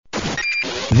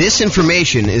This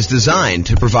information is designed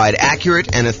to provide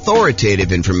accurate and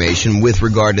authoritative information with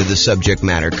regard to the subject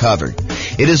matter covered.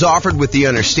 It is offered with the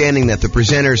understanding that the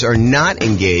presenters are not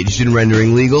engaged in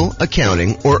rendering legal,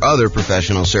 accounting, or other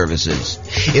professional services.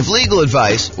 If legal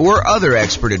advice or other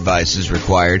expert advice is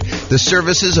required, the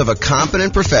services of a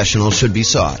competent professional should be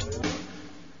sought.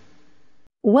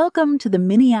 Welcome to the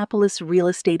Minneapolis Real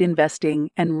Estate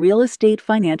Investing and Real Estate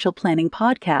Financial Planning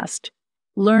Podcast.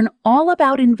 Learn all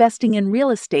about investing in real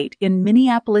estate in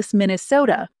Minneapolis,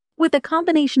 Minnesota, with a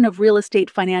combination of real estate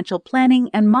financial planning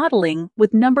and modeling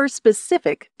with numbers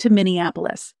specific to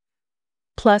Minneapolis.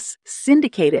 Plus,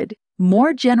 syndicated,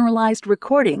 more generalized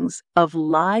recordings of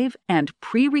live and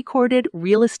pre-recorded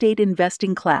real estate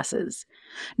investing classes,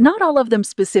 not all of them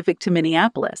specific to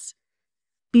Minneapolis.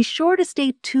 Be sure to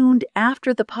stay tuned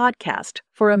after the podcast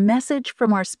for a message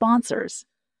from our sponsors.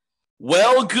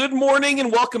 Well, good morning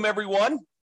and welcome, everyone.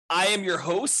 I am your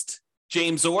host,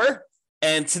 James Orr,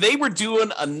 and today we're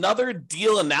doing another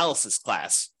deal analysis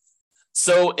class.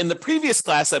 So in the previous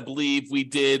class, I believe we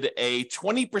did a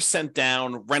 20%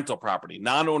 down rental property,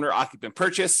 non-owner occupant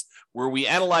purchase, where we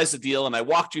analyzed the deal, and I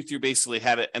walked you through basically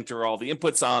how to enter all the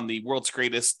inputs on the world's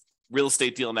greatest real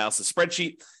estate deal analysis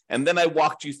spreadsheet. And then I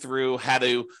walked you through how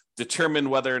to determine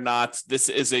whether or not this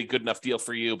is a good enough deal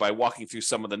for you by walking through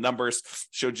some of the numbers,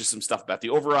 showed you some stuff about the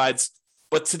overrides.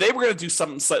 But today we're going to do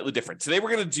something slightly different. Today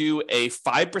we're going to do a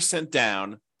 5%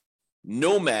 down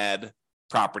Nomad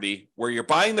property where you're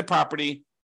buying the property,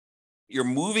 you're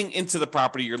moving into the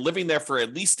property, you're living there for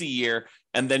at least a year,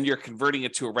 and then you're converting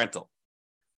it to a rental.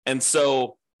 And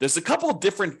so there's a couple of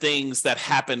different things that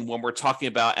happen when we're talking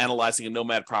about analyzing a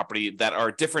Nomad property that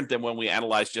are different than when we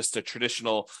analyze just a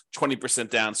traditional 20%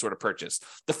 down sort of purchase.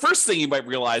 The first thing you might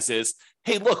realize is,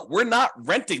 hey, look, we're not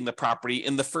renting the property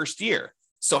in the first year.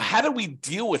 So how do we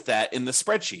deal with that in the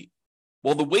spreadsheet?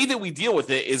 Well, the way that we deal with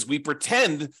it is we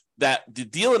pretend that the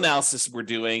deal analysis we're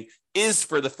doing is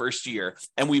for the first year,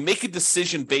 and we make a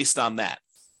decision based on that.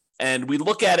 And we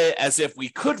look at it as if we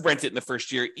could rent it in the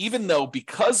first year, even though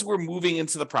because we're moving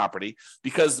into the property,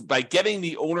 because by getting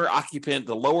the owner-occupant,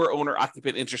 the lower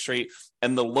owner-occupant interest rate,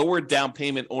 and the lower down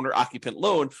payment owner-occupant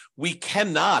loan, we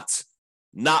cannot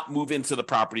not move into the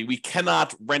property. We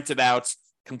cannot rent it out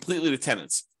completely to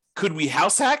tenants. Could we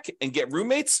house hack and get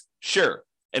roommates? Sure.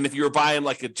 And if you were buying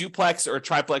like a duplex or a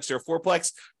triplex or a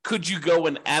fourplex, could you go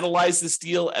and analyze this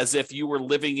deal as if you were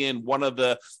living in one of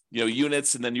the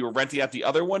units and then you were renting out the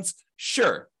other ones?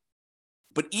 Sure.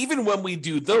 But even when we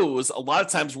do those, a lot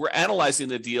of times we're analyzing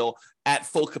the deal at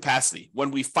full capacity.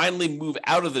 When we finally move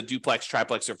out of the duplex,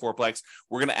 triplex, or fourplex,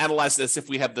 we're going to analyze this if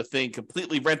we have the thing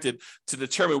completely rented to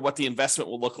determine what the investment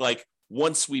will look like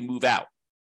once we move out.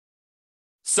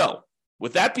 So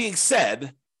with that being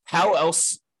said, how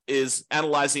else is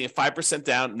analyzing a 5%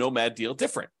 down Nomad deal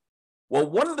different? Well,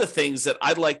 one of the things that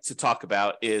I'd like to talk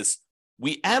about is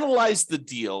we analyze the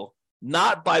deal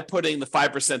not by putting the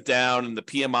 5% down and the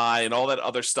PMI and all that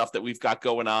other stuff that we've got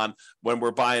going on when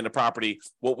we're buying a property.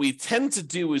 What we tend to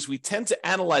do is we tend to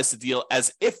analyze the deal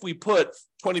as if we put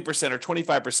 20% or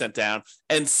 25% down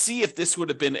and see if this would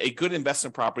have been a good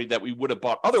investment property that we would have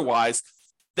bought otherwise.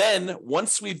 Then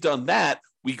once we've done that,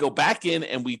 we go back in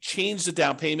and we change the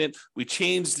down payment, we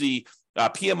change the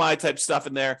PMI type stuff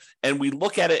in there, and we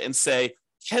look at it and say,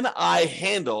 can I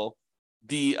handle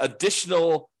the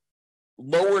additional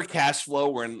lower cash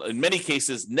flow, or in many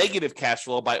cases, negative cash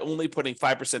flow by only putting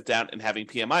 5% down and having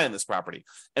PMI on this property?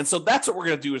 And so that's what we're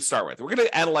going to do to start with. We're going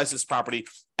to analyze this property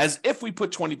as if we put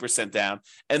 20% down,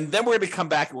 and then we're going to come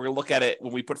back and we're going to look at it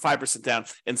when we put 5% down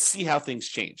and see how things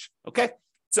change. Okay?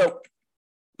 So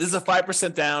this is a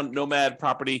 5% down Nomad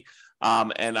property,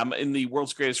 and I'm in the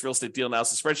world's greatest real estate deal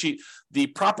analysis spreadsheet. The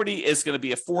property is going to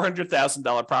be a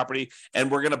 $400,000 property,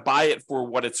 and we're going to buy it for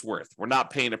what it's worth. We're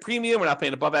not paying a premium. We're not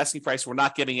paying above asking price. We're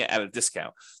not getting it at a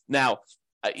discount. Now,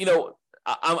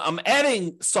 I'm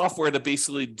adding software to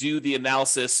basically do the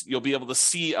analysis. You'll be able to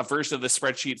see a version of the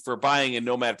spreadsheet for buying a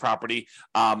Nomad property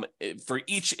for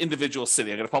each individual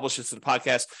city. I'm going to publish this in the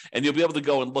podcast, and you'll be able to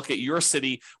go and look at your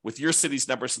city with your city's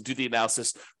numbers and do the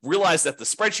analysis. Realize that the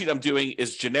spreadsheet I'm doing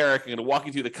is generic. I'm going to walk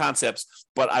you through the concepts,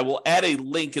 but I will add a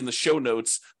link in the show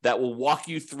notes that will walk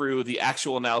you through the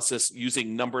actual analysis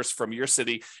using numbers from your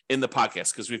city in the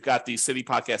podcast, because we've got these city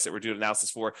podcasts that we're doing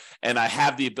analysis for, and I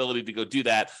have the ability to go do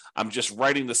that. I'm just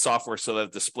writing the software so that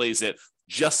it displays it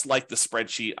just like the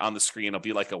spreadsheet on the screen. It'll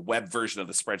be like a web version of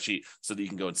the spreadsheet so that you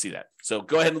can go and see that. So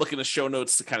go ahead and look in the show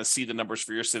notes to kind of see the numbers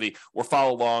for your city, or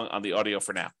follow along on the audio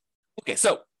for now. Okay,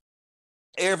 so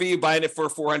ARV, buying it for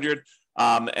 400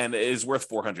 and it is worth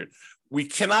 400. we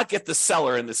cannot get the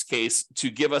seller in this case to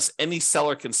give us any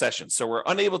seller concessions. So we're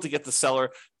unable to get the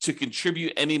seller to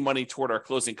contribute any money toward our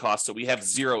closing costs. So we have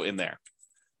zero in there.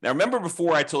 Now, remember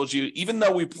before I told you, even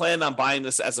though we plan on buying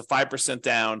this as a 5%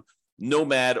 down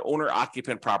Nomad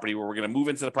owner-occupant property where we're going to move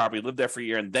into the property, live there for a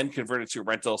year, and then convert it to a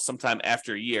rental sometime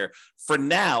after a year. For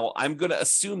now, I'm going to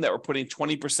assume that we're putting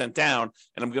 20% down,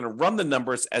 and I'm going to run the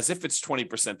numbers as if it's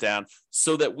 20% down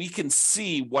so that we can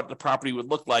see what the property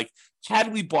would look like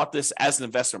had we bought this as an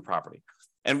investment property.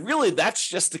 And really, that's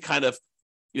just to kind of,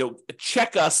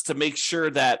 check us to make sure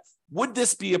that would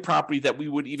this be a property that we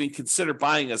would even consider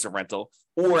buying as a rental,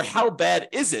 or how bad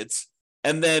is it?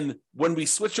 And then when we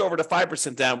switch over to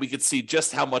 5% down, we could see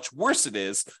just how much worse it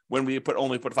is when we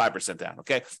only put 5% down,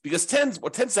 okay? Because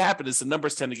what tends to happen is the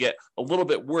numbers tend to get a little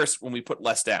bit worse when we put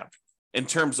less down in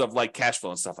terms of like cash flow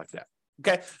and stuff like that,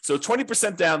 okay? So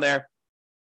 20% down there.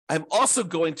 I'm also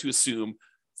going to assume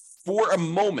for a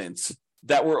moment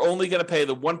that we're only going to pay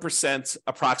the 1%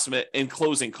 approximate in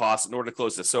closing costs in order to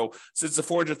close this. So since it's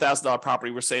a $400,000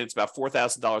 property, we're saying it's about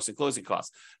 $4,000 in closing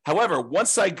costs. However,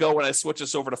 once I go and I switch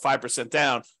this over to 5%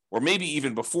 down, or maybe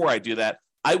even before I do that,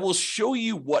 I will show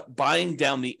you what buying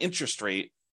down the interest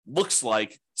rate looks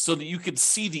like so that you can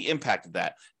see the impact of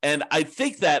that. And I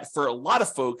think that for a lot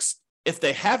of folks, if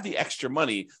they have the extra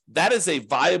money, that is a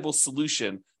viable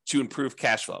solution to improve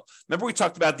cash flow. Remember, we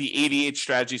talked about the 88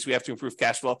 strategies we have to improve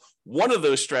cash flow. One of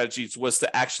those strategies was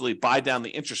to actually buy down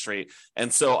the interest rate.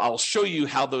 And so I'll show you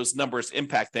how those numbers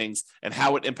impact things and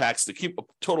how it impacts the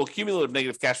total cumulative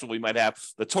negative cash flow we might have,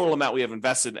 the total amount we have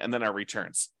invested, and then our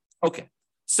returns. Okay,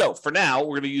 so for now,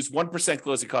 we're going to use 1%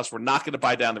 closing costs. We're not going to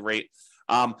buy down the rate.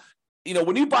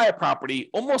 When you buy a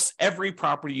property, almost every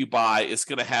property you buy is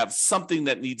going to have something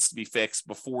that needs to be fixed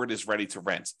before it is ready to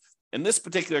rent. In this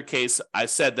particular case, I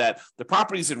said that the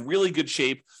property is in really good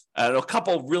shape. A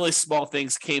couple really small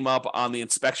things came up on the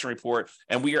inspection report,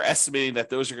 and we are estimating that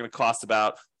those are going to cost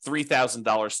about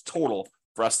 $3,000 total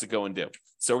for us to go and do.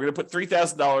 So we're going to put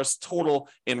 $3,000 total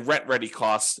in rent-ready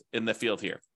costs in the field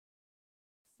here.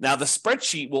 Now, the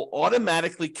spreadsheet will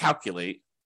automatically calculate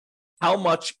how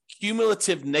much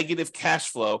cumulative negative cash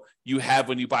flow you have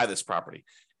when you buy this property.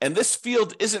 And this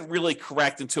field isn't really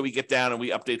correct until we get down and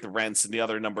we update the rents and the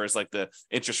other numbers like the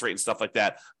interest rate and stuff like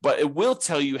that. But it will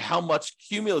tell you how much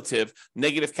cumulative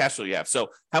negative cash flow you have. So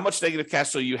how much negative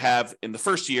cash flow you have in the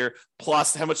first year,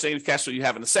 plus how much negative cash flow you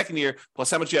have in the second year,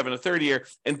 plus how much you have in the third year,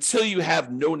 until you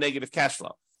have no negative cash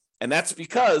flow. And that's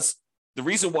because the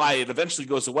reason why it eventually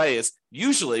goes away is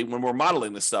usually when we're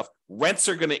modeling this stuff, rents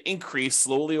are going to increase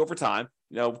slowly over time,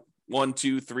 1,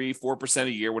 2, 3, 4% a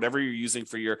year, whatever you're using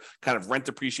for your kind of rent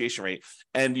depreciation rate.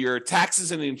 And your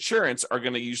taxes and insurance are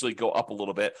going to usually go up a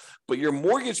little bit, but your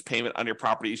mortgage payment on your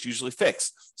property is usually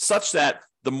fixed, such that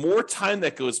the more time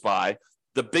that goes by,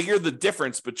 the bigger the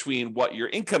difference between what your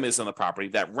income is on the property,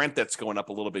 that rent that's going up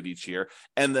a little bit each year,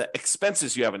 and the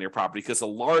expenses you have on your property, because a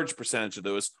large percentage of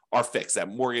those are fixed. That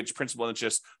mortgage, principal,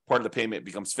 interest, part of the payment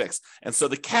becomes fixed. And so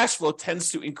the cash flow tends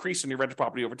to increase in your rental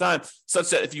property over time,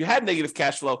 such that if you had negative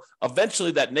cash flow,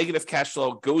 eventually that negative cash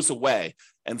flow goes away.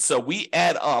 And so we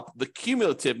add up the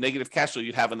cumulative negative cash flow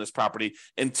you'd have on this property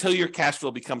until your cash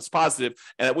flow becomes positive,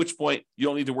 and at which point you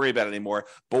don't need to worry about it anymore.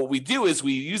 But what we do is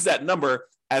we use that number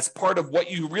as part of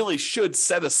what you really should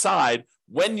set aside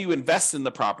when you invest in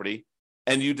the property,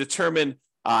 and you determine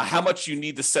how much you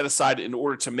need to set aside in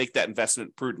order to make that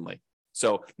investment prudently.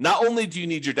 So not only do you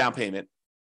need your down payment,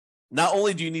 not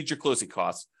only do you need your closing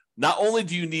costs, not only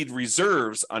do you need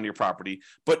reserves on your property,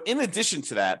 but in addition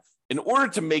to that, in order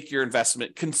to make your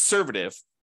investment conservative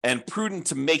and prudent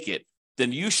to make it,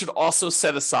 then you should also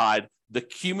set aside the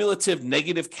cumulative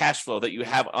negative cash flow that you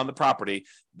have on the property.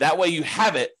 That way you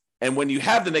have it. And when you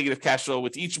have the negative cash flow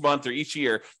with each month or each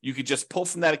year, you could just pull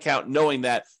from that account knowing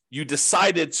that you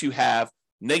decided to have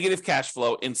negative cash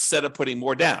flow instead of putting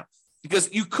more down.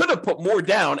 Because you could have put more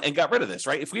down and got rid of this,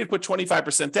 right? If we had put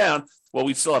 25% down, well,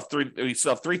 we still have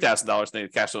 $3,000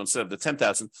 negative cash flow instead of the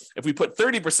 $10,000. If we put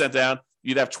 30% down,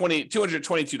 you'd have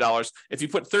 $222. If you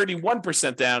put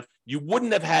 31% down, you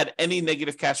wouldn't have had any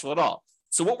negative cash flow at all.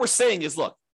 So what we're saying is,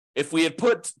 look, if we had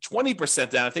put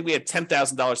 20% down, I think we had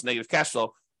 $10,000 negative cash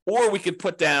flow, or we could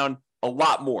put down a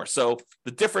lot more. So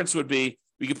the difference would be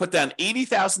we could put down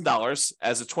 $80,000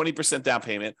 as a 20% down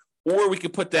payment, or we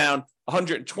could put down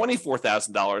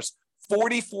 $124,000,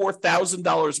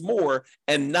 $44,000 more,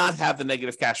 and not have the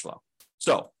negative cash flow.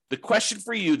 So the question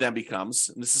for you then becomes,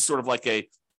 and this is sort of like a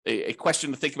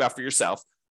question to think about for yourself,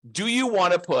 do you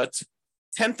want to put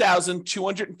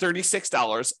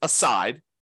 $10,236 aside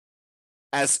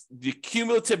as the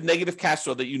cumulative negative cash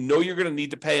flow that you know you're going to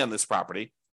need to pay on this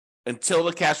property? until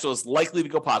the cash flow is likely to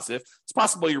go positive. It's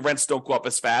possible your rents don't go up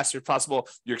as fast. It's possible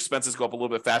your expenses go up a little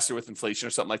bit faster with inflation or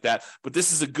something like that. But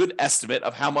this is a good estimate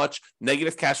of how much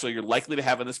negative cash flow you're likely to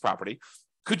have in this property.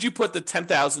 Could you put the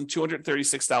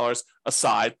 $10,236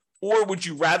 aside, or would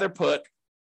you rather put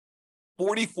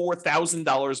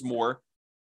 $44,000 more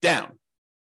down?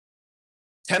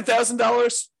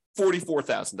 $10,000,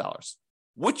 $44,000.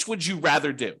 Which would you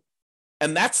rather do?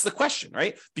 And that's the question,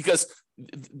 right? Because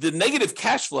the negative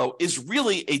cash flow is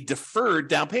really a deferred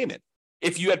down payment.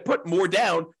 If you had put more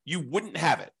down, you wouldn't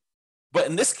have it. But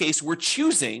in this case, we're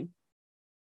choosing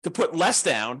to put less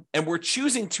down, and we're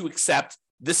choosing to accept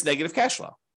this negative cash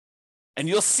flow. And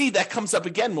you'll see that comes up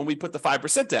again when we put the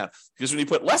 5% down, because when you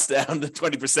put less down than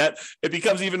 20%, it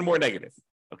becomes even more negative.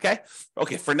 Okay.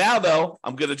 For now, though,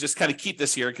 I'm going to just kind of keep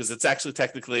this here because it's actually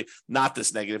technically not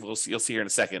this negative. You'll see here in a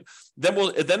second.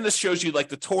 Then this shows you like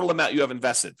the total amount you have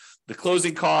invested, the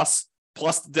closing costs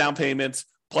plus the down payment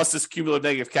plus this cumulative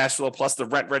negative cash flow plus the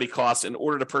rent ready costs in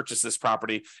order to purchase this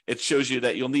property. It shows you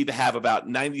that you'll need to have about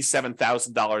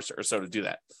 $97,000 or so to do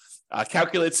that.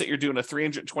 Calculates that you're doing a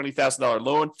 $320,000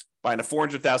 loan, buying a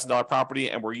 $400,000 property,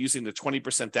 and we're using the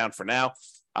 20% down for now.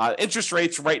 Interest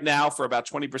rates right now for about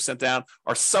 20% down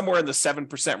are somewhere in the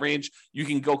 7% range. You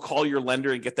can go call your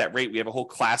lender and get that rate. We have a whole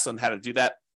class on how to do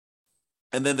that.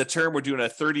 And then the term, we're doing a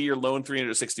 30-year loan,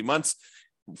 360 months.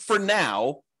 For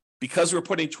now, because we're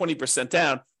putting 20%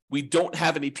 down, we don't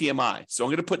have any PMI. So I'm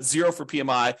going to put 0 for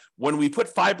PMI. When we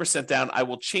put 5% down, I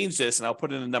will change this and I'll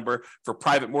put in a number for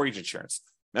private mortgage insurance.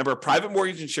 Remember, private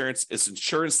mortgage insurance is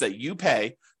insurance that you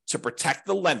pay to protect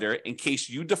the lender in case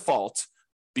you default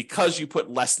because you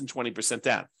put less than 20%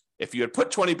 down. If you had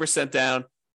put 20% down,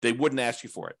 they wouldn't ask you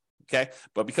for it, okay?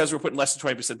 But because we're putting less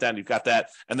than 20% down, you've got that.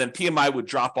 And then PMI would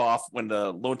drop off when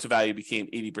the loan to value became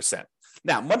 80%.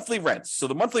 Now, monthly rents. So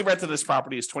the monthly rent of this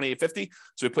property is $2,850.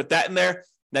 So we put that in there.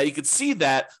 Now you can see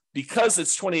that because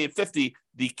it's $2,850,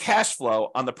 the cash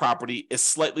flow on the property is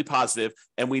slightly positive,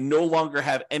 and we no longer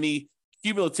have any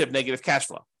cumulative negative cash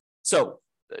flow. So,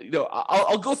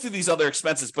 I'll go through these other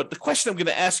expenses, but the question I'm going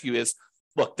to ask you is,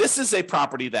 look, this is a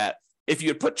property that if you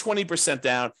had put 20%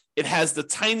 down, it has the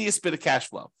tiniest bit of cash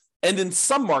flow. And in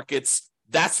some markets,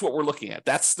 that's what we're looking at.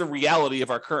 That's the reality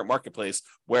of our current marketplace,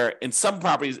 where in some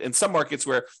properties, in some markets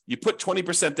where you put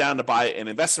 20% down to buy an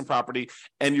investment property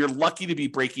and you're lucky to be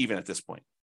break even at this point,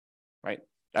 right?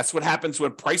 That's what happens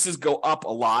when prices go up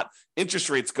a lot, interest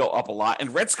rates go up a lot,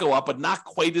 and rents go up, but not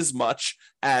quite as much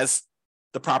as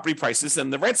the property prices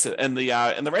and the rents and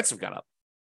the rents have gone up.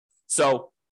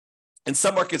 So in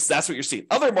some markets, that's what you're seeing.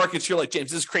 Other markets, you're like,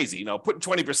 James, this is crazy. Putting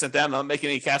 20% down, not making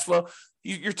any cash flow.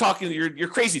 You're talking, you're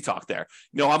crazy talk there.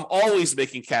 I'm always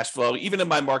making cash flow, even in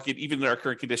my market, even in our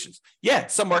current conditions. Yeah,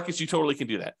 some markets you totally can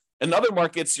do that. In other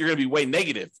markets, you're going to be way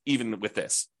negative, even with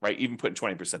this, right? Even putting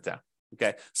 20% down.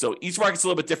 Okay, so each market's a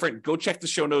little bit different. Go check the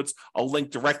show notes. I'll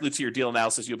link directly to your deal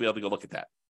analysis. You'll be able to go look at that.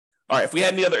 All right, if we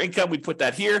had any other income, we'd put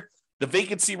that here. The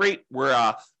vacancy rate,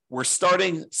 we're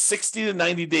starting 60 to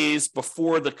 90 days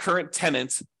before the current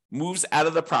tenant moves out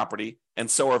of the property. And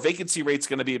so our vacancy rate is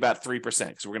going to be about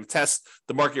 3%. So we're going to test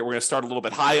the market. We're going to start a little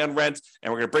bit high on rent,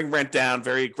 and we're going to bring rent down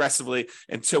very aggressively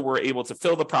until we're able to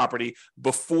fill the property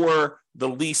before the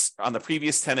lease on the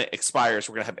previous tenant expires.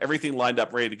 We're going to have everything lined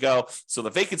up, ready to go. So the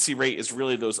vacancy rate is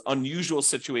really those unusual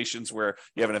situations where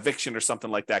you have an eviction or something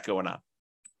like that going on.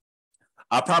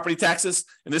 Property taxes,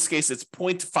 in this case, it's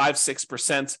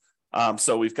 0.56%.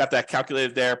 So we've got that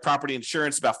calculated there. Property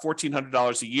insurance, about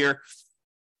 $1,400 a year.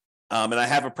 And I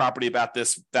have a property about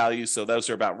this value, so those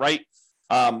are about right.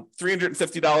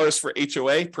 $350 for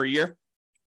HOA per year.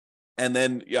 And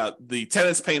then the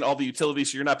tenant's paying all the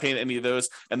utilities, so you're not paying any of those.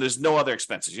 And there's no other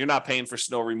expenses. You're not paying for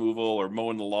snow removal or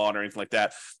mowing the lawn or anything like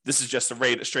that. This is just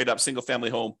a straight up single family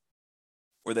home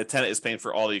where the tenant is paying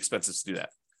for all the expenses to do that.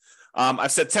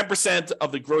 I've said 10%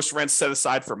 of the gross rent set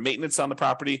aside for maintenance on the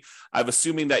property. I'm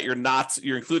assuming that you're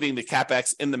including the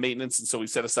CapEx in the maintenance. And so we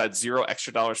set aside $0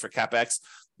 extra for CapEx.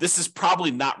 This is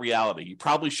probably not reality. You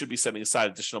probably should be setting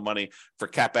aside additional money for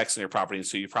CapEx in your property. And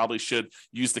so you probably should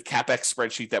use the CapEx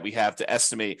spreadsheet that we have to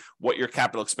estimate what your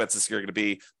capital expenses are going to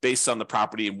be based on the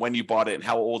property and when you bought it and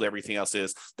how old everything else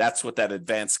is. That's what that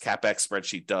advanced CapEx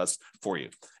spreadsheet does for you.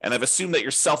 And I've assumed that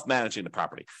you're self-managing the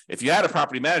property. If you had a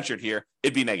property manager here,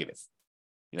 it'd be negative,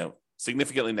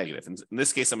 significantly negative. In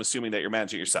this case, I'm assuming that you're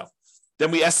managing it yourself. Then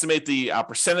we estimate the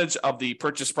percentage of the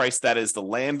purchase price that is the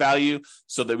land value,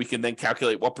 so that we can then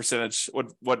calculate what percentage,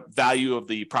 what value of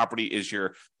the property is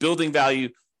your building value.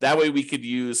 That way we could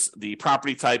use the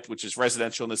property type, which is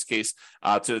residential in this case,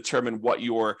 to determine what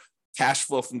your cash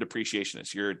flow from depreciation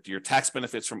is, your tax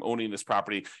benefits from owning this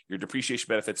property, your depreciation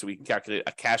benefits, so we can calculate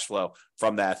a cash flow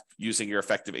from that using your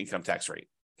effective income tax rate.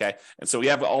 Okay. And so we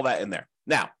have all that in there.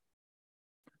 Now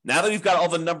that we've got all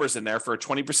the numbers in there for a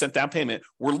 20% down payment,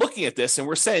 we're looking at this and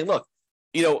we're saying, look,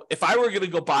 if I were going to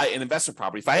go buy an investment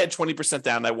property, if I had 20%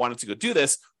 down and I wanted to go do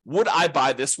this, would I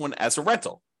buy this one as a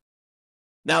rental?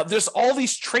 Now, there's all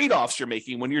these trade-offs you're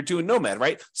making when you're doing Nomad,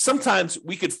 right? Sometimes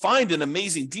we could find an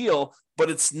amazing deal,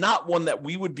 but it's not one that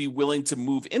we would be willing to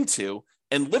move into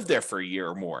and live there for a year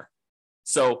or more.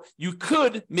 So you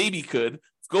maybe could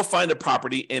go find a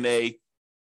property in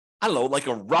like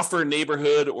a rougher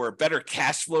neighborhood or a better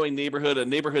cash flowing neighborhood, a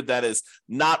neighborhood that is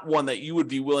not one that you would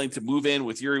be willing to move in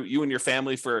with you and your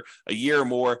family for a year or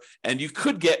more, and you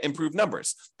could get improved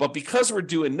numbers. But because we're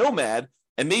doing Nomad,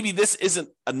 and maybe this isn't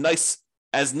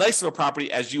as nice of a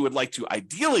property as you would like to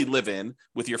ideally live in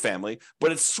with your family,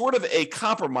 but it's sort of a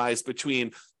compromise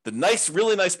between the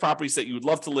really nice properties that you would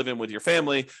love to live in with your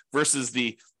family versus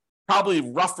the probably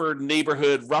rougher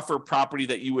neighborhood, rougher property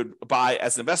that you would buy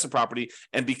as an investment property.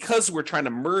 And because we're trying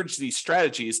to merge these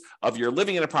strategies of you're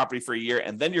living in a property for a year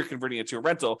and then you're converting it to a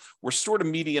rental, we're sort of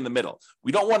meeting in the middle.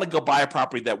 We don't want to go buy a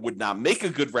property that would not make a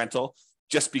good rental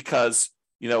just because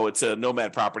it's a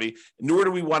Nomad property, nor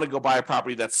do we want to go buy a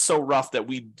property that's so rough that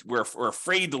we're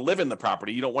afraid to live in the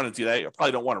property. You don't want to do that. You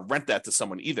probably don't want to rent that to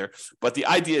someone either. But the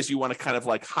idea is you want to kind of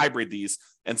like hybrid these.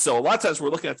 And so a lot of times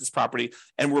we're looking at this property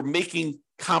and we're making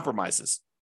compromises.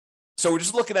 So we're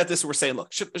just looking at this and we're saying,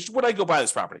 look, would I go buy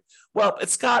this property? Well,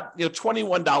 it's got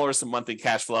 $21 a month in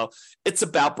cash flow. It's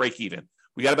about break even.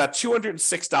 We got about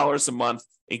 $206 a month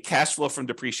in cash flow from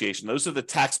depreciation. Those are the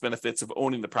tax benefits of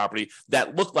owning the property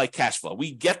that look like cash flow.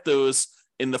 We get those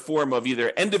in the form of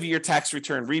either end of year tax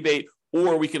return rebate,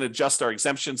 or we can adjust our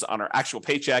exemptions on our actual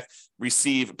paycheck,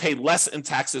 pay less in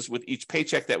taxes with each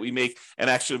paycheck that we make, and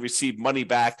actually receive money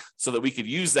back so that we could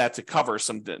use that to cover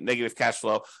some negative cash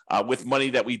flow with money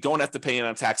that we don't have to pay in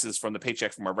on taxes from the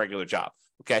paycheck from our regular job.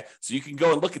 Okay, so you can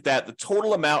go and look at that. The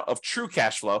total amount of true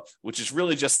cash flow, which is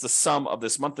really just the sum of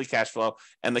this monthly cash flow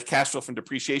and the cash flow from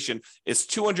depreciation, is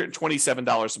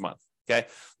 $227 a month. Okay,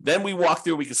 then we walk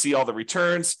through, we can see all the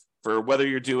returns for whether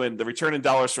you're doing the return in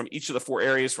dollars from each of the four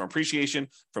areas, from appreciation,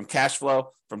 from cash flow,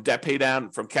 from debt pay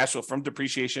down, from cash flow from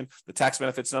depreciation, the tax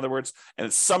benefits, in other words, and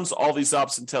it sums all these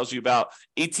up and tells you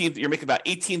you're making about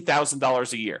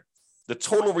 $18,000 a year. The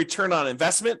total return on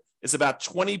investment is about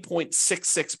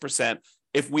 20.66%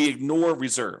 if we ignore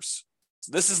reserves.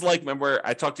 So this is like, remember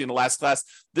I talked to you in the last class,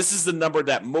 this is the number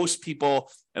that most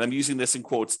people, and I'm using this in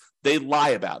quotes, they lie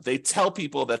about. They tell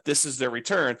people that this is their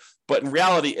return, but in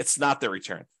reality, it's not their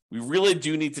return. We really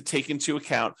do need to take into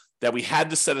account that we had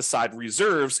to set aside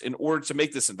reserves in order to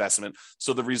make this investment.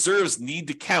 So the reserves need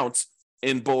to count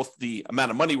in both the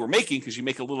amount of money we're making, because you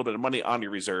make a little bit of money on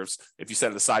your reserves if you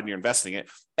set it aside and you're investing it,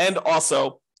 and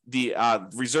also the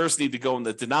reserves need to go in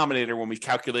the denominator when we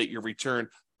calculate your return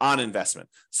on investment.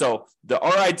 So the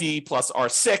RID plus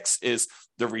R6 is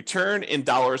the return in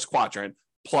dollars quadrant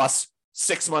plus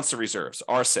 6 months of reserves,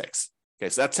 R6. Okay,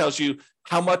 so that tells you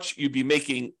how much you'd be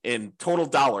making in total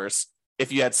dollars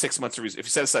if you had 6 months of if you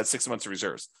set aside 6 months of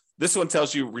reserves. This one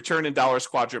tells you return in dollars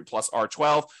quadrant plus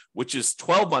R12, which is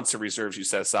 12 months of reserves you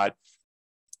set aside.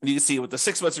 And you can see with the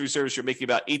 6 months of reserves, you're making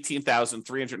about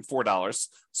 $18,304.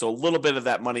 So a little bit of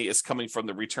that money is coming from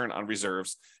the return on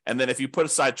reserves. And then if you put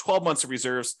aside 12 months of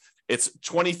reserves, it's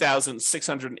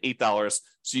 $20,608.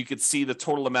 So you could see the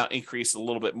total amount increase a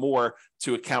little bit more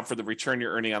to account for the return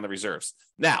you're earning on the reserves.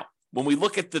 Now, when we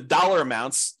look at the dollar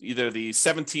amounts, either the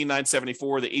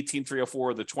 $17,974, the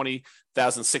 $18,304, the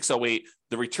 $20,608,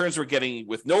 the returns we're getting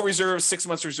with no reserves, 6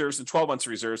 months reserves, and 12 months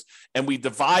reserves, and we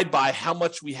divide by how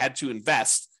much we had to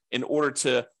invest in order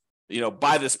to,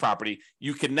 buy this property,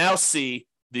 you can now see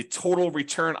the total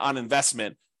return on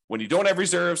investment when you don't have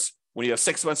reserves, when you have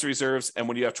 6 months reserves, and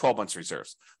when you have 12 months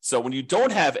reserves. So when you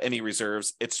don't have any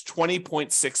reserves, it's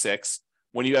 20.66.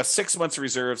 When you have 6 months of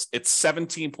reserves, it's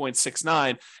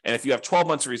 17.69. And if you have 12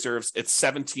 months of reserves, it's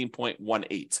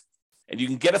 17.18. And you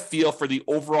can get a feel for the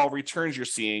overall returns you're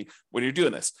seeing when you're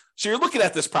doing this. So you're looking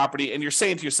at this property and you're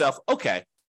saying to yourself, okay,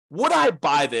 would I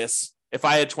buy this if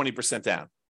I had 20% down?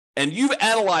 And you've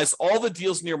analyzed all the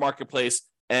deals in your marketplace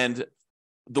and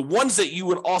the ones that you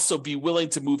would also be willing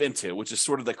to move into, which is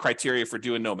sort of the criteria for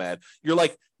doing Nomad. You're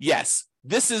like, yes,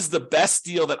 this is the best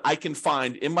deal that I can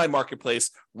find in my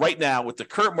marketplace right now with the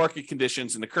current market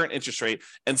conditions and the current interest rate.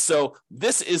 And so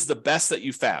this is the best that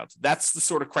you found. That's the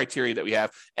sort of criteria that we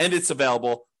have, and it's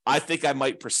available. I think I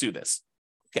might pursue this.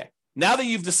 Okay. Now that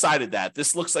you've decided that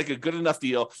this looks like a good enough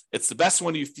deal, it's the best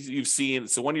one you've seen,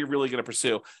 it's the one you're really going to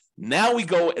pursue. Now we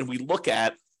go and we look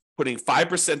at putting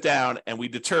 5% down, and we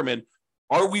determine,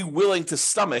 are we willing to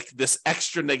stomach this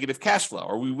extra negative cash flow?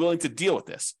 Are we willing to deal with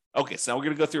this? Okay, so now we're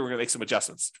going to go through, we're going to make some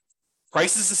adjustments.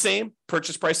 Price is the same,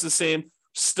 purchase price is the same,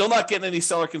 still not getting any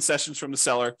seller concessions from the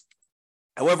seller.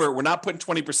 However, we're not putting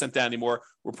 20% down anymore,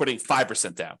 we're putting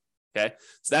 5% down, okay?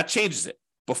 So that changes it.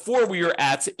 Before we were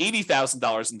at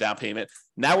 $80,000 in down payment,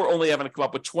 now we're only having to come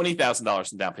up with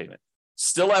 $20,000 in down payment.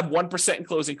 Still have 1% in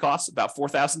closing costs, about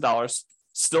 $4,000.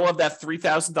 Still have that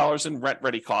 $3,000 in rent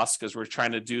ready costs because we're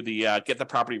trying to do the get the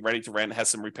property ready to rent, has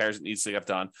some repairs that needs to get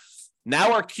done.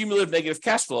 Now our cumulative negative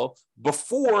cash flow,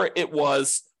 before it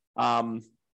was I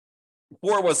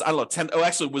don't know, 10,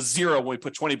 actually it was zero when we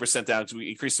put 20% down because we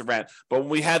increased the rent. But when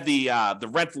we had the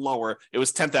rent lower, it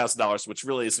was $10,000, which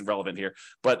really isn't relevant here.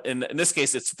 But in this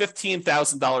case, it's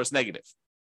 $15,000 negative,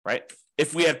 right?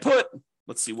 If we had put,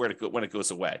 let's see when it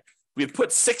goes away. We had put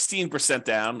 16%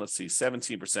 down, let's see,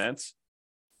 17%,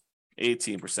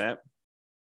 18%,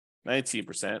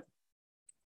 19%.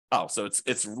 Oh, so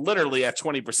it's literally at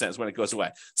 20% is when it goes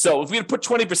away. So if we had put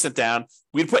 20% down,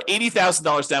 we'd put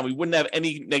 $80,000 down, we wouldn't have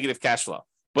any negative cash flow.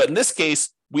 But in this case,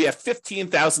 we have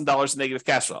 $15,000 negative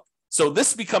cash flow. So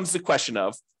this becomes the question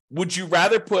of, would you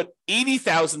rather put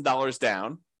 $80,000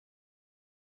 down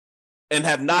and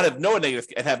have no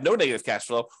negative cash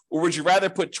flow, or would you rather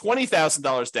put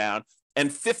 $20,000 down and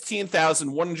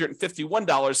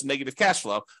 $15,151 in negative cash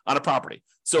flow on a property?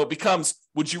 So it becomes,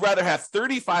 would you rather have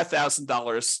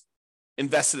 $35,000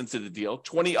 invested into the deal,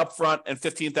 20 upfront and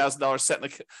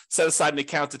 $15,000 set aside an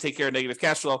account to take care of negative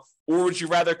cash flow, or would you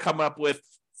rather come up with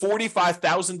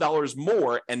 $45,000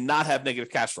 more and not have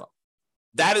negative cash flow?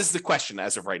 That is the question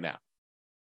as of right now.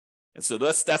 And so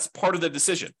that's part of the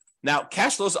decision. Now,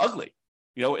 cash flow is ugly.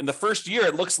 In the first year,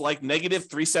 it looks like negative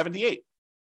 $378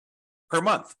 per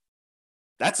month.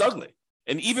 That's ugly.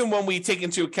 And even when we take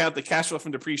into account the cash flow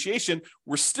from depreciation,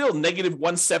 we're still negative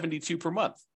 $172 per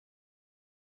month.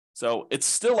 So it's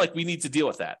still like we need to deal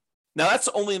with that. Now, that's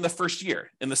only in the first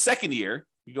year. In the second year,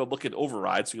 you go look at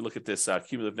overrides. So you look at this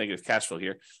cumulative negative cash flow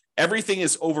here. Everything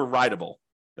is overridable.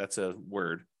 That's a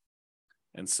word.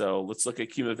 And so let's look at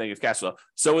cumulative negative cash flow.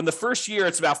 So in the first year,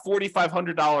 it's about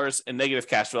 $4,500 in negative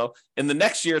cash flow. In the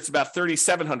next year, it's about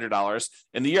 $3,700.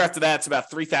 In the year after that, it's about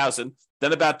 $3,000.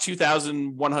 Then about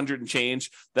 $2,100 and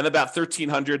change. Then about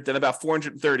 $1,300. Then about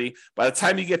 $430. By the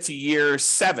time you get to year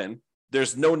 7,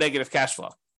 there's no negative cash flow.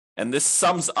 And this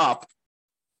sums up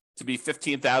to be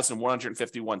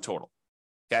 $15,151 total.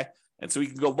 Okay. And so we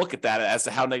can go look at that as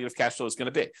to how negative cash flow is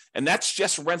going to be. And that's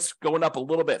just rents going up a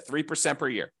little bit, 3% per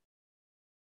year.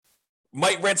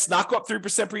 Might rents not go up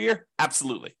 3% per year?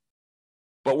 Absolutely.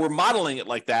 But we're modeling it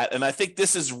like that. And I think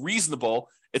this is reasonable.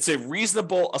 It's a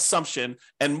reasonable assumption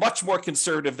and much more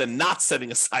conservative than not setting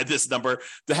aside this number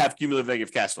to have cumulative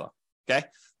negative cash flow. Okay.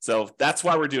 So that's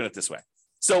why we're doing it this way.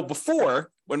 So before,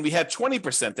 when we had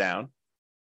 20% down,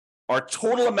 our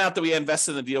total amount that we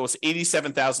invested in the deal was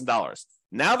 $87,000.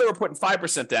 Now that we're putting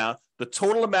 5% down, the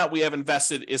total amount we have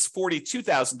invested is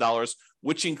 $42,000,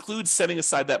 which includes setting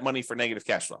aside that money for negative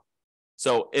cash flow.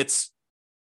 So it's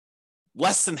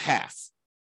less than half,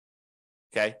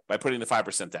 okay, by putting the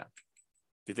 5% down,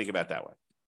 if you think about it that way.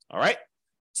 All right.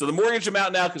 So the mortgage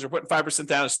amount now, because we're putting 5%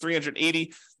 down, is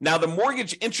 $380. Now the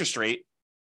mortgage interest rate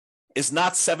is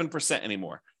not 7%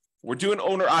 anymore. We're doing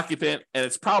owner occupant, and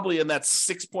it's probably in that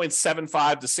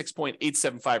 6.75 to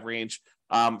 6.875 range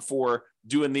for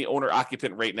doing the owner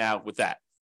occupant rate now with that.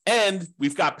 And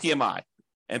we've got PMI.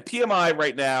 And PMI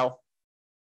right now,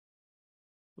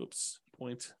 0.38.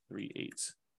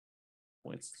 0.038.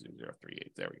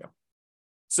 There we go.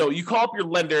 So you call up your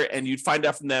lender and you'd find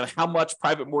out from them how much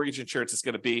private mortgage insurance is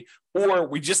going to be. Or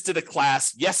we just did a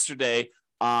class yesterday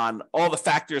on all the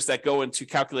factors that go into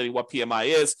calculating what PMI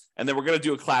is. And then we're going to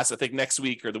do a class, I think, next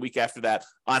week or the week after that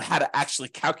on how to actually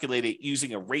calculate it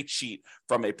using a rate sheet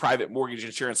from a private mortgage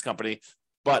insurance company.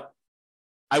 But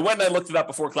I went and I looked it up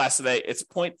before class today. It's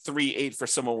 0.38 for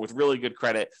someone with really good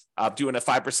credit, doing a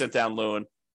 5% down loan,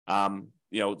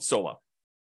 solo.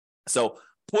 So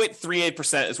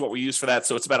 0.38% is what we use for that.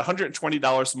 So it's about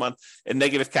 $120 a month in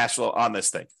negative cash flow on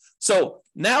this thing. So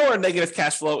now our negative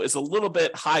cash flow is a little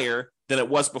bit higher than it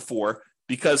was before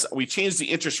because we changed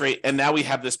the interest rate and now we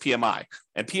have this PMI.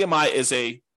 And PMI is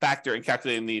a factor in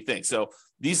calculating the thing. So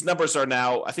these numbers are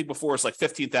now, I think before it's like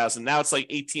 $15,000. Now it's like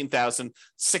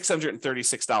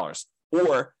 $18,636.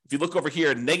 Or if you look over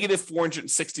here, negative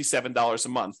 $467 a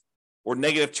month or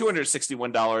negative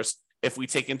 $261 if we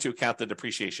take into account the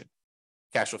depreciation,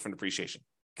 cash flow from depreciation.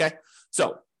 Okay.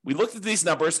 So we looked at these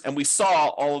numbers and we saw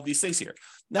all of these things here.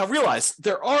 Now realize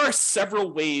there are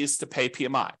several ways to pay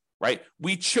PMI, right?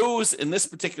 We chose in this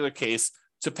particular case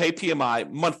to pay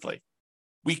PMI monthly.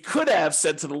 We could have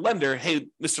said to the lender, hey,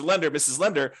 Mr. Lender, Mrs.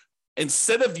 Lender,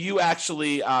 instead of you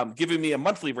actually giving me a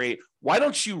monthly rate, why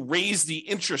don't you raise the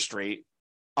interest rate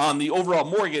on the overall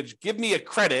mortgage? Give me a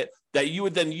credit that you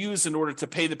would then use in order to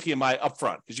pay the PMI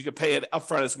upfront, because you could pay it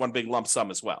upfront as one big lump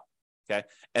sum as well. Okay.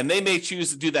 And they may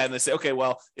choose to do that. And they say, okay,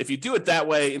 well, if you do it that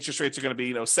way, interest rates are going to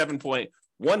be,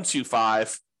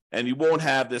 7.125, and you won't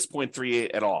have this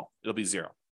 0.38 at all. It'll be zero.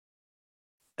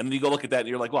 And then you go look at that and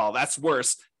you're like, well, that's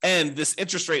worse. And this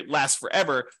interest rate lasts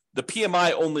forever. The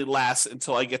PMI only lasts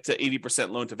until I get to 80%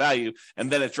 loan to value, and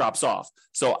then it drops off.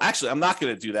 So actually, I'm not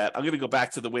going to do that. I'm going to go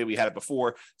back to the way we had it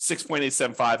before,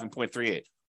 6.875 and 0.38.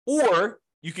 Or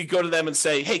you could go to them and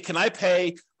say, hey, can I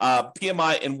pay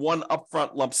PMI in one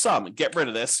upfront lump sum? Get rid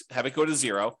of this, have it go to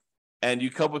zero, and you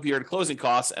come up here in closing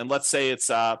costs, and let's say it's,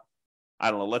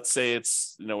 let's say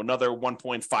it's another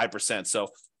 1.5%. So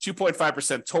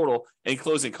 2.5% total in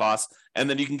closing costs, and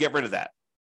then you can get rid of that.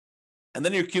 And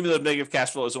then your cumulative negative cash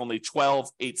flow is only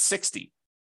 12,860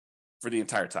 for the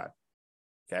entire time.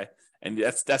 Okay. And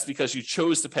that's because you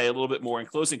chose to pay a little bit more in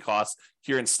closing costs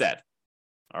here instead.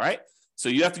 All right. So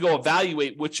you have to go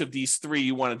evaluate which of these three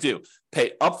you want to do.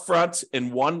 Pay upfront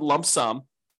in one lump sum,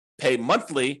 pay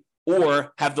monthly,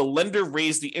 or have the lender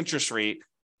raise the interest rate,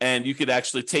 and you could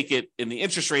actually take it in the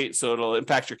interest rate, so it'll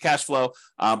impact your cash flow,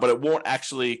 but it won't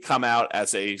actually come out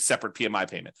as a separate PMI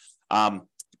payment.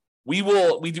 We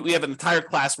have an entire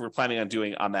class we're planning on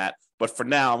doing on that, but for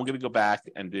now, I'm going to go back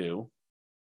and do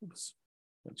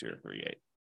 0.038.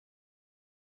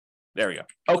 There we go.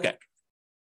 Okay.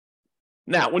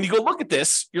 Now, when you go look at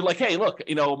this, you're like, hey, look,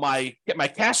 my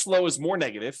cash flow is more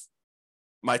negative.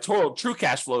 My total true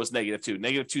cash flow is negative too,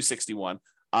 negative 261.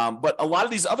 But a lot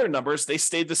of these other numbers, they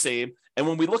stayed the same. And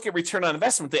when we look at return on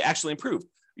investment, they actually improved.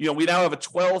 We now have a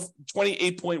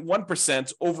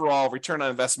 28.1% overall return on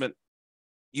investment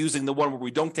using the one where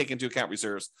we don't take into account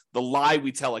reserves, the lie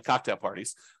we tell at cocktail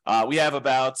parties. We have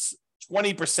about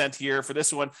 20% here for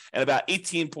this one and about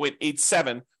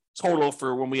 18.87 total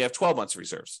for when we have 12 months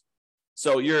reserves.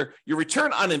 So your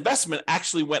return on investment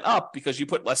actually went up because you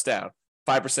put less down,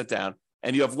 5% down,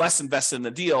 and you have less invested in the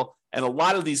deal. And a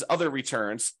lot of these other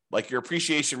returns, like your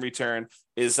appreciation return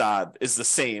is the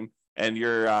same, and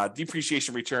your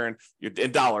depreciation return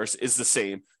in dollars is the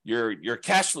same. Your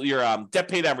cash flow, your debt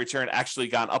pay down return actually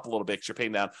gone up a little bit because you're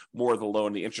paying down more of the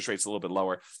loan. The interest rate's a little bit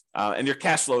lower, and your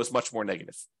cash flow is much more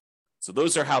negative. So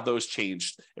those are how those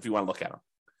changed if you want to look at them.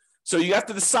 So you have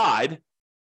to decide,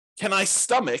 can I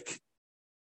stomach,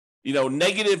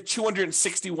 negative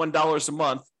 $261 a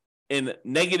month in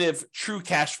negative true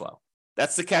cash flow?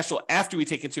 That's the cash flow after we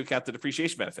take into account the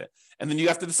depreciation benefit. And then you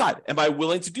have to decide, am I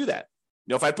willing to do that?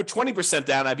 If I put 20%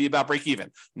 down, I'd be about break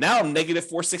even. Now I'm negative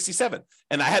 467.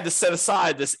 And I had to set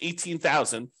aside this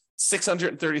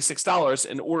 $18,636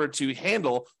 in order to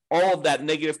handle all of that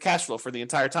negative cash flow for the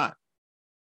entire time.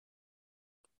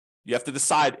 You have to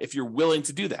decide if you're willing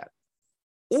to do that.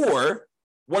 Or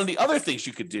one of the other things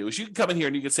you could do is you can come in here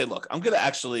and you can say, look, I'm going to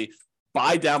actually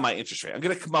buy down my interest rate. I'm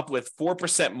going to come up with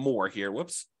 4% more here.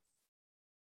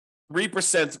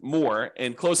 3% more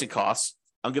in closing costs.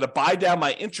 I'm going to buy down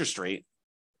my interest rate.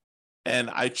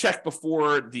 And I checked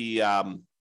before the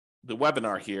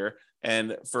webinar here,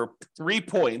 and for 3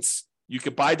 points, you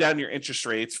could buy down your interest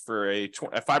rates for a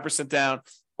 5% down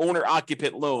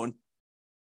owner-occupant loan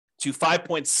to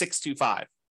 5.625.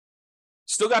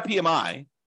 Still got PMI,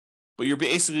 but you're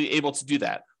basically able to do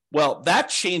that. Well, that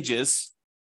changes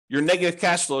your negative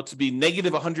cash flow to be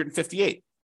negative 158.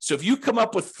 So if you come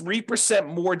up with 3%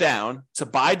 more down to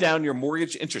buy down your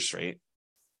mortgage interest rate,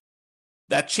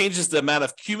 that changes the amount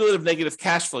of cumulative negative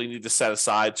cash flow you need to set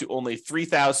aside to only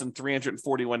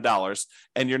 $3,341.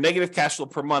 And your negative cash flow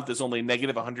per month is only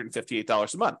negative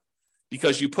 $158 a month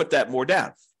because you put that more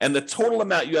down. And the total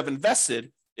amount you have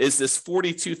invested is this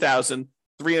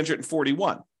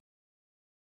 $42,341.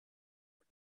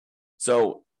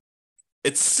 So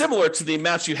it's similar to the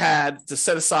amounts you had to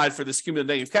set aside for this cumulative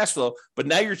negative cash flow, but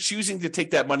now you're choosing to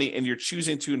take that money and you're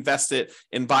choosing to invest it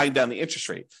in buying down the interest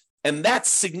rate. And that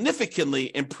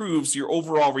significantly improves your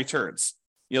overall returns.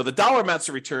 The dollar amounts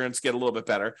of returns get a little bit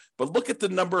better, but look at the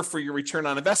number for your return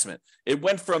on investment. It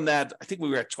went from that, I think we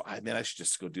were at, I should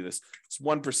just go do this. It's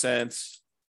 1%,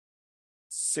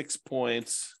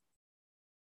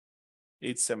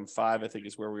 6.875, I think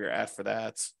is where we were at for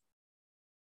that.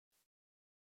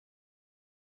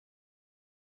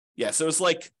 Yeah, so it's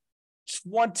like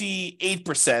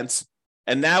 28%.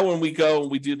 And now when we go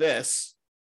and we do this,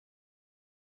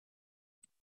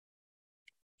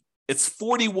 it's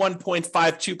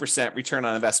 41.52% return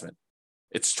on investment.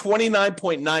 It's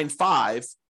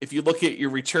 29.95 if you look at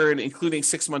your return, including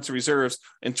 6 months of reserves,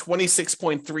 and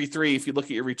 26.33 if you look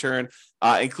at your return,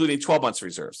 including 12 months of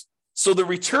reserves. So the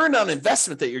return on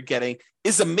investment that you're getting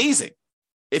is amazing.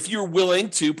 If you're willing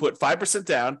to put 5%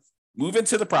 down, move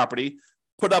into the property,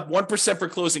 put up 1% for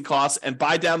closing costs, and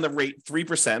buy down the rate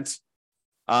 3%,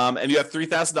 and you have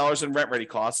 $3,000 in rent-ready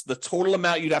costs, the total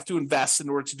amount you'd have to invest in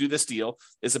order to do this deal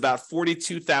is about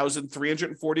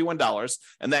 $42,341,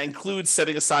 and that includes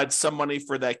setting aside some money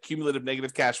for that cumulative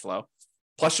negative cash flow,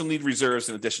 plus you'll need reserves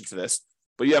in addition to this.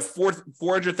 But you have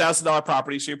 $400,000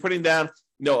 property, so you're putting down,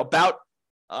 about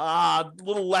a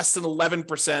little less than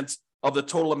 11% of the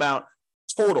total amount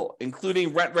total,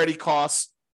 including rent-ready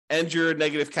costs and your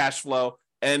negative cash flow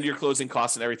and your closing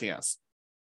costs and everything else.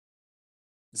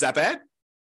 Is that bad?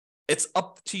 It's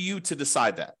up to you to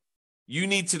decide that. You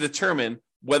need to determine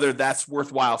whether that's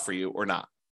worthwhile for you or not.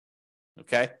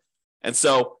 Okay? And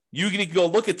so you need to go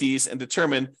look at these and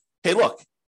determine, hey, look,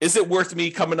 is it worth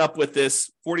me coming up with this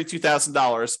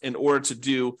 $42,000 in order to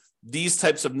do these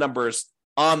types of numbers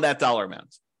on that dollar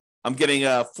amount? I'm getting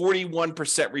a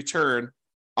 41% return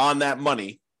on that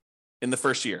money in the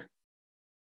first year.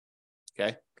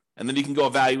 Okay? And then you can go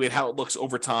evaluate how it looks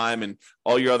over time and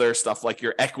all your other stuff like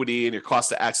your equity and your cost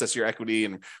to access your equity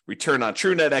and return on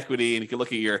true net equity. And you can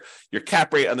look at your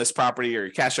cap rate on this property or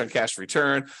your cash on cash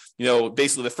return.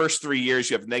 Basically the first 3 years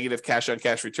you have negative cash on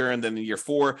cash return. Then in year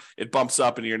 4, it bumps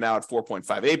up and you're now at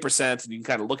 4.58%. And you can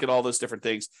kind of look at all those different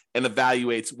things and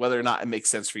evaluate whether or not it makes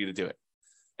sense for you to do it.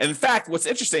 And in fact, what's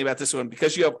interesting about this one,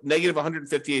 because you have negative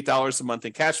 $158 a month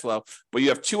in cash flow, but you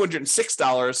have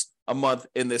 $206 a month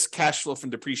in this cash flow from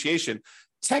depreciation,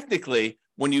 technically,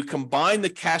 when you combine the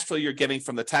cash flow you're getting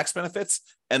from the tax benefits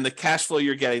and the cash flow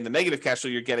you're getting, the negative cash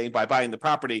flow you're getting by buying the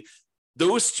property,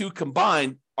 those two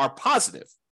combined are positive.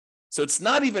 So it's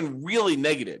not even really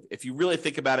negative if you really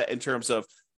think about it in terms of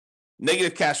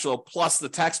negative cash flow plus the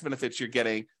tax benefits you're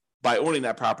getting by owning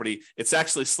that property. It's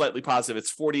actually slightly positive.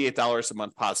 It's $48 a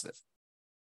month positive,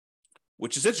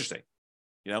 which is interesting.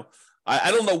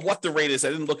 I don't know what the rate is. I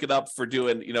didn't look it up for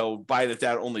doing, buying it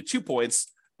down only 2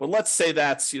 points, but let's say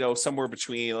that's, somewhere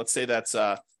between, let's say that's,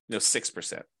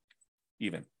 6%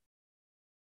 even.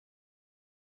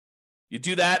 You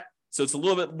do that. So it's a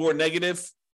little bit more negative.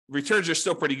 Returns are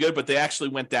still pretty good, but they actually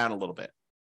went down a little bit.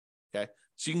 Okay.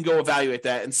 So you can go evaluate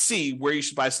that and see where you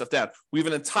should buy stuff down. We have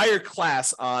an entire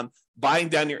class on buying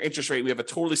down your interest rate. We have a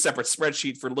totally separate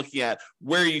spreadsheet for looking at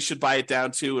where you should buy it down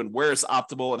to and where it's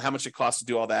optimal and how much it costs to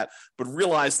do all that. But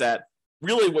realize that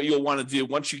really what you'll want to do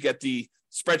once you get the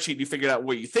spreadsheet, you figure out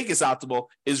what you think is optimal,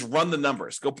 is run the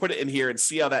numbers. Go put it in here and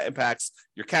see how that impacts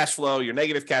your cash flow, your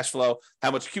negative cash flow,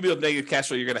 how much cumulative negative cash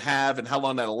flow you're going to have and how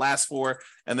long that'll last for,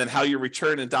 and then how your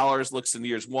return in dollars looks in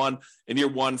year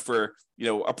one for,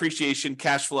 appreciation,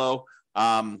 cash flow,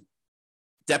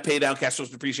 debt pay down, cash flow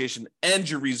depreciation, and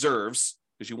your reserves,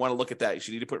 because you want to look at that. You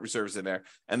should need to put reserves in there.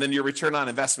 And then your return on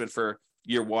investment for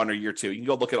year 1 or year 2. You can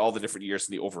go look at all the different years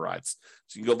in the overrides.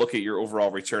 So you can go look at your overall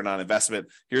return on investment.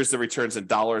 Here's the returns in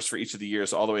dollars for each of the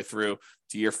years all the way through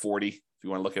to year 40, if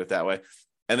you want to look at it that way.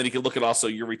 And then you can look at also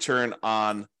your return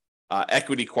on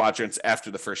equity quadrants after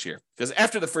the first year. Because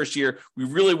after the first year, we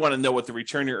really want to know what the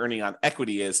return you're earning on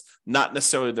equity is, not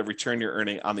necessarily the return you're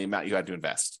earning on the amount you had to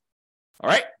invest. All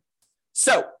right.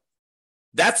 So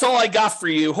that's all I got for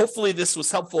you. Hopefully this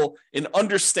was helpful in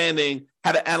understanding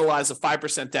how to analyze a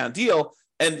 5% down deal.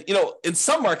 And, in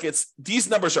some markets, these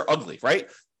numbers are ugly, right?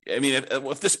 I mean,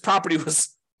 if this property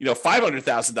was,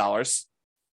 $500,000,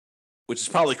 which is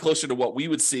probably closer to what we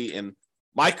would see in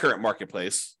my current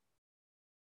marketplace,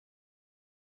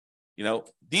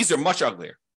 these are much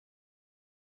uglier.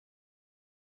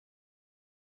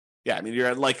 Yeah, I mean, you're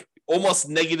at like almost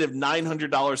negative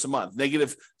 $900 a month,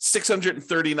 negative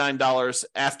 $639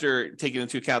 after taking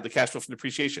into account the cash flow from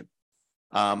depreciation.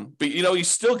 But you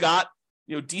still got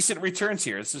decent returns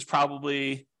here. This is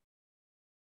probably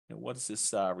what is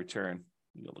this return?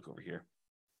 You go look over here.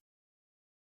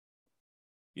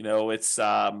 It's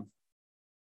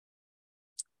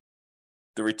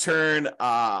the return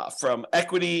from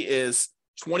equity is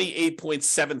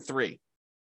 28.73.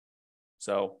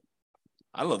 So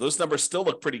I don't know. Those numbers still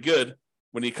look pretty good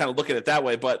when you kind of look at it that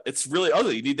way, but it's really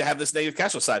ugly. You need to have this negative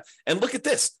cash flow side. And look at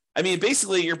this. I mean,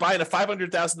 basically, you're buying a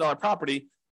 $500,000 property.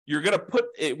 You're going to put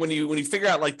it when you figure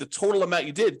out like the total amount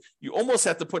you did. You almost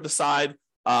have to put aside,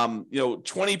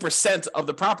 20% of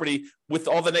the property with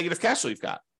all the negative cash flow you've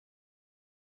got.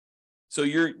 So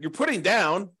you're putting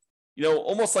down,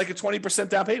 almost like a 20%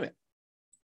 down payment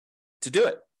to do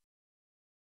it.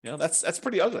 That's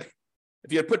pretty ugly.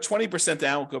 If you had put 20%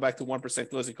 down, go back to 1%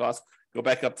 closing costs, go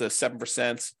back up to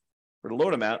 7% for the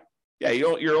loan amount, Yeah,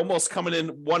 you're almost coming in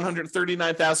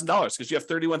 $139,000 because you have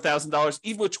 $31,000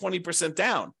 even with 20%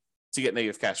 down to get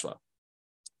negative cash flow.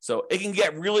 So it can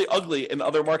get really ugly in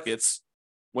other markets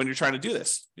when you're trying to do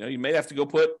this. You may have to go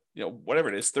put, whatever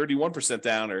it is, 31%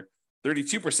 down or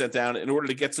 32% down in order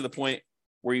to get to the point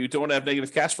where you don't have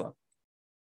negative cash flow.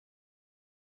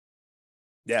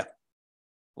 Yeah,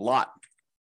 a lot.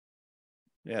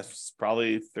 Yeah, it's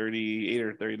probably 38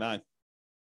 or 39.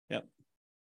 Yep.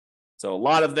 So a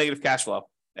lot of negative cash flow,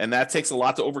 and that takes a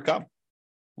lot to overcome.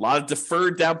 A lot of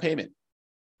deferred down payment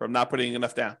from not putting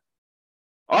enough down.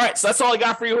 All right, so that's all I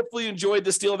got for you. Hopefully you enjoyed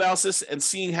this deal analysis and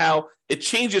seeing how it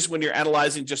changes when you're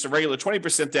analyzing just a regular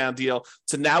 20% down deal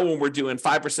to now when we're doing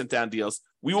 5% down deals.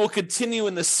 We will continue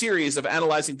in this series of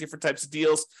analyzing different types of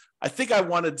deals. I think I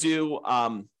want to do, I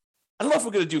don't know if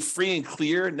we're going to do free and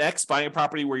clear next, buying a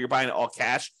property where you're buying it all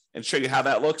cash and show you how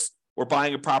that looks, or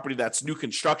buying a property that's new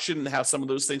construction and how some of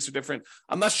those things are different.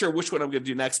 I'm not sure which one I'm going to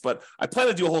do next, but I plan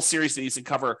to do a whole series of these and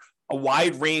cover a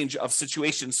wide range of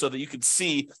situations so that you can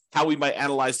see how we might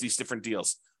analyze these different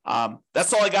deals.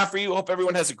 That's all I got for you. Hope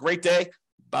everyone has a great day.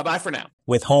 Bye-bye for now.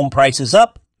 With home prices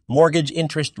up, mortgage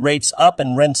interest rates up,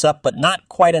 and rents up, but not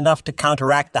quite enough to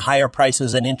counteract the higher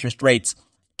prices and interest rates,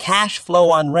 cash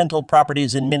flow on rental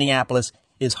properties in Minneapolis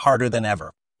is harder than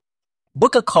ever.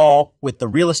 Book a call with the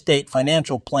Real Estate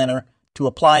Financial Planner to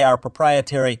apply our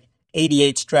proprietary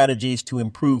 88 strategies to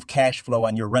improve cash flow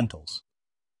on your rentals.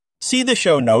 See the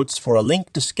show notes for a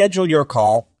link to schedule your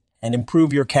call and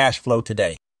improve your cash flow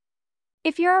today.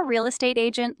 If you're a real estate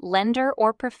agent, lender,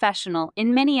 or professional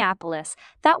in Minneapolis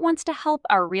that wants to help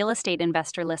our real estate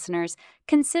investor listeners,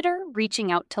 consider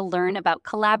reaching out to learn about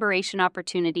collaboration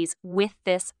opportunities with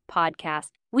this podcast.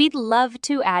 We'd love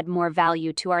to add more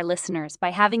value to our listeners by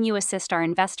having you assist our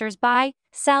investors buy,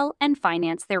 sell, and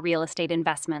finance their real estate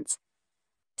investments.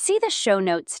 See the show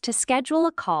notes to schedule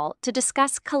a call to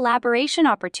discuss collaboration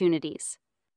opportunities.